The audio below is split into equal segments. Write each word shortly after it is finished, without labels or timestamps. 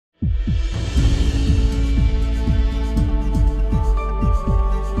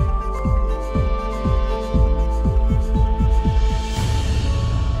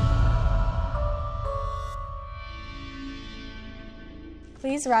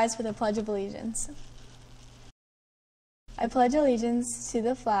Please rise for the Pledge of Allegiance. I pledge allegiance to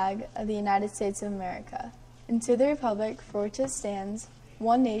the flag of the United States of America and to the republic for which it stands,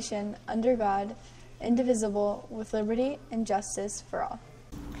 one nation, under God, indivisible, with liberty and justice for all.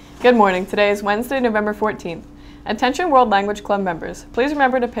 Good morning. Today is Wednesday, November 14th. Attention World Language Club members, please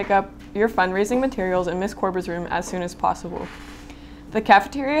remember to pick up your fundraising materials in Ms. Korber's room as soon as possible. The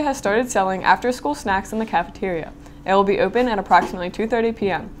cafeteria has started selling after-school snacks in the cafeteria. It will be open at approximately 2:30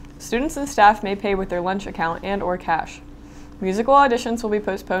 p.m. Students and staff may pay with their lunch account and/or cash. Musical auditions will be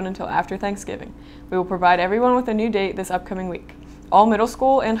postponed until after Thanksgiving. We will provide everyone with a new date this upcoming week. All middle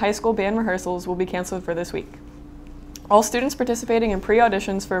school and high school band rehearsals will be canceled for this week. All students participating in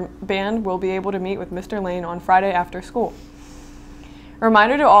pre-auditions for band will be able to meet with Mr. Lane on Friday after school. A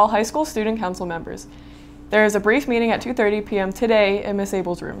reminder to all high school student council members. There is a brief meeting at 2:30 p.m. today in Miss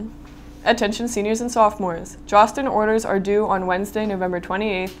Abel's room. Attention seniors and sophomores. Jostin orders are due on Wednesday, November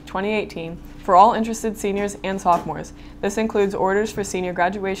 28th, 2018 for all interested seniors and sophomores. This includes orders for senior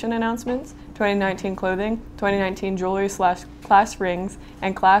graduation announcements, 2019 clothing, 2019 jewelry/class rings,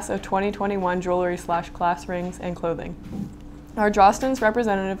 and class of 2021 jewelry/class rings and clothing. Our Jostin's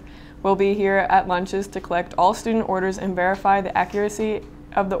representative will be here at lunches to collect all student orders and verify the accuracy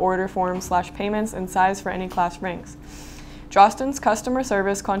of the order form/payments and size for any class rings. Jostin's customer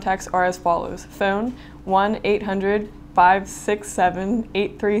service contacts are as follows. Phone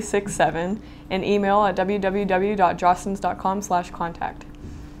 1-800-567-8367 and email at www.jostins.com/contact.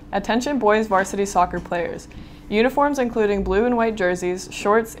 Attention boys varsity soccer players. Uniforms including blue and white jerseys,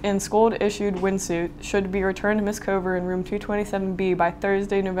 shorts, and school-issued windsuit should be returned to Ms. Cover in room 227B by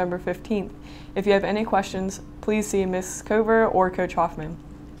Thursday, November 15th. If you have any questions, please see Ms. Cover or Coach Hoffman.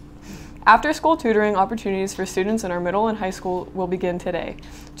 After-school tutoring opportunities for students in our middle and high school will begin today.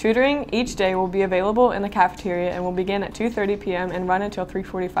 Tutoring each day will be available in the cafeteria and will begin at 2:30 p.m. and run until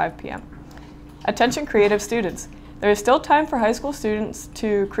 3:45 p.m. Attention creative students. There is still time for high school students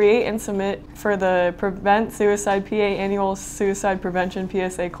to create and submit for the Prevent Suicide PA Annual Suicide Prevention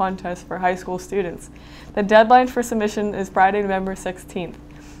PSA contest for high school students. The deadline for submission is Friday, November 16th.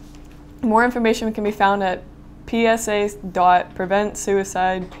 More information can be found at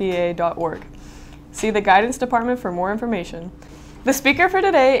psa.preventsuicidepa.org. See the guidance department for more information. The speaker for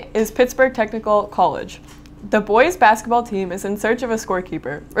today is Pittsburgh Technical College. The boys basketball team is in search of a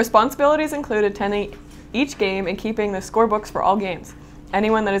scorekeeper. Responsibilities include attending each game and keeping the scorebooks for all games.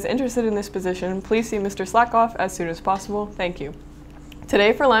 Anyone that is interested in this position, please see Mr. Slackoff as soon as possible. Thank you.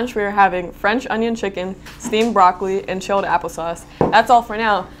 Today for lunch we are having French onion chicken, steamed broccoli, and chilled applesauce. That's all for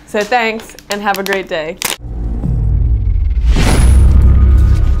now, so thanks and have a great day.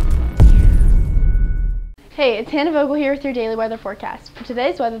 Hey, it's Hannah Vogel here with your daily weather forecast. For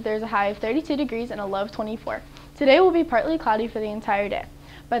today's weather, there's a high of 32 degrees and a low of 24. Today will be partly cloudy for the entire day.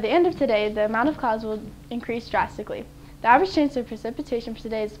 By the end of today, the amount of clouds will increase drastically. The average chance of precipitation for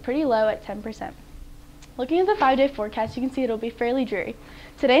today is pretty low at 10%. Looking at the 5-day forecast, you can see it will be fairly dreary.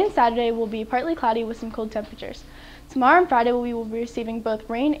 Today and Saturday will be partly cloudy with some cold temperatures. Tomorrow and Friday we will be receiving both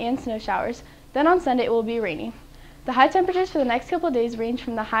rain and snow showers. Then on Sunday it will be rainy. The high temperatures for the next couple of days range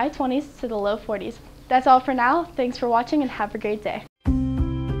from the high 20s to the low 40s. That's all for now. Thanks for watching and have a great day.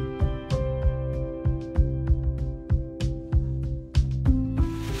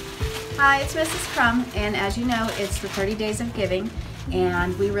 Hi, it's Mrs. Crum, and as you know, it's the 30 Days of Giving,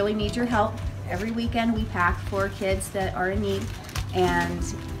 and we really need your help. Every weekend we pack for kids that are in need, and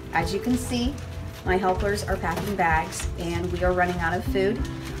as you can see, my helpers are packing bags, and we are running out of food.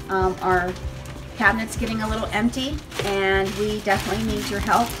 Our cabinet's getting a little empty, and we definitely need your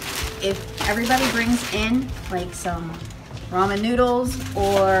help. If everybody brings in like some ramen noodles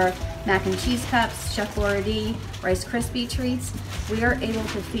or mac and cheese cups, Chef Boyardee, Rice Krispie treats, we are able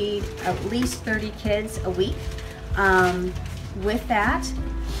to feed at least 30 kids a week. With that,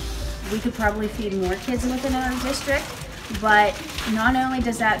 we could probably feed more kids within our district, but not only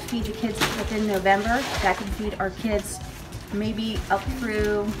does that feed the kids within November, that can feed our kids maybe up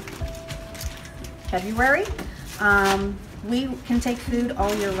through February. We can take food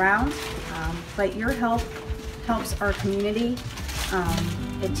all year round, but your help helps our community.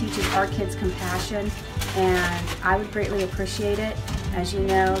 It teaches our kids compassion, and I would greatly appreciate it. As you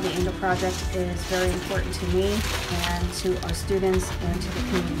know, the Angel Project is very important to me and to our students and to the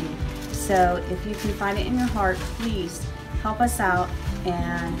community. So if you can find it in your heart, please help us out,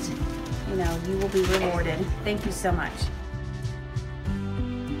 and you will be rewarded. Thank you so much.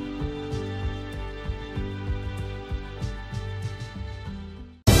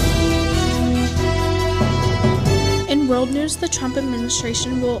 world news, the Trump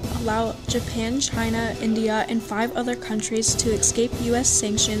administration will allow Japan, China, India, and 5 other countries to escape U.S.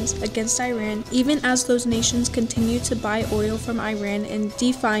 sanctions against Iran, even as those nations continue to buy oil from Iran in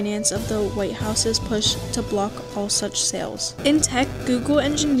defiance of the White House's push to block all such sales. In tech, Google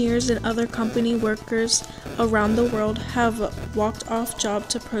engineers and other company workers around the world have walked off job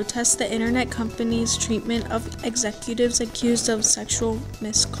to protest the internet company's treatment of executives accused of sexual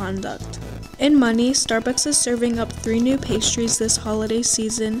misconduct. In money, Starbucks is serving up 3 new pastries this holiday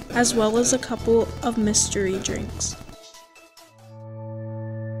season, as well as a couple of mystery drinks.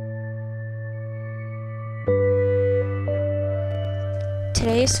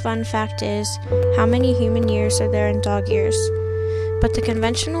 Today's fun fact is, how many human years are there in dog years? But the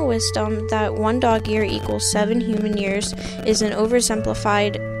conventional wisdom that 1 dog year equals 7 human years is an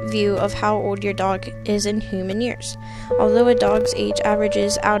oversimplified view of how old your dog is in human years. Although a dog's age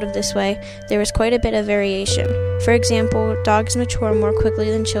averages out of this way, there is quite a bit of variation. For example, dogs mature more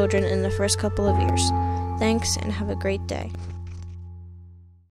quickly than children in the first couple of years. Thanks, and have a great day.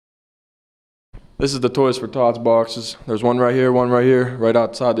 This is the Toys for Tots boxes. There's one right here, right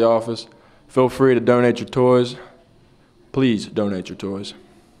outside the office. Feel free to donate your toys. Please donate your toys.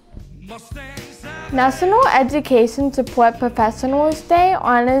 National Education Support Professionals Day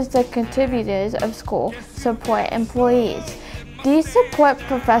honors the contributors of school support employees. These support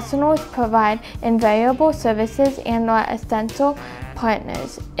professionals provide invaluable services and are essential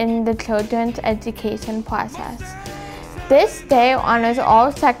partners in the children's education process. This day honors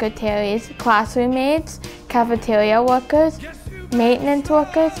all secretaries, classroom aides, cafeteria workers, maintenance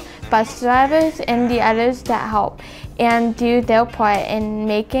workers, bus drivers, and the others that help and do their part in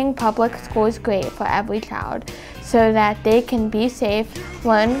making public schools great for every child so that they can be safe,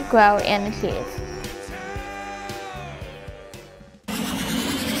 learn, grow, and achieve.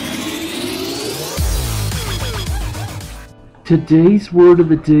 Today's word of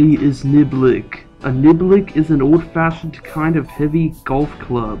the day is niblick. A niblick is an old-fashioned kind of heavy golf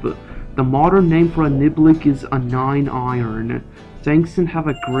club. The modern name for a niblick is a 9-iron. Thanks and have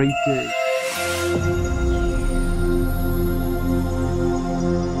a great day.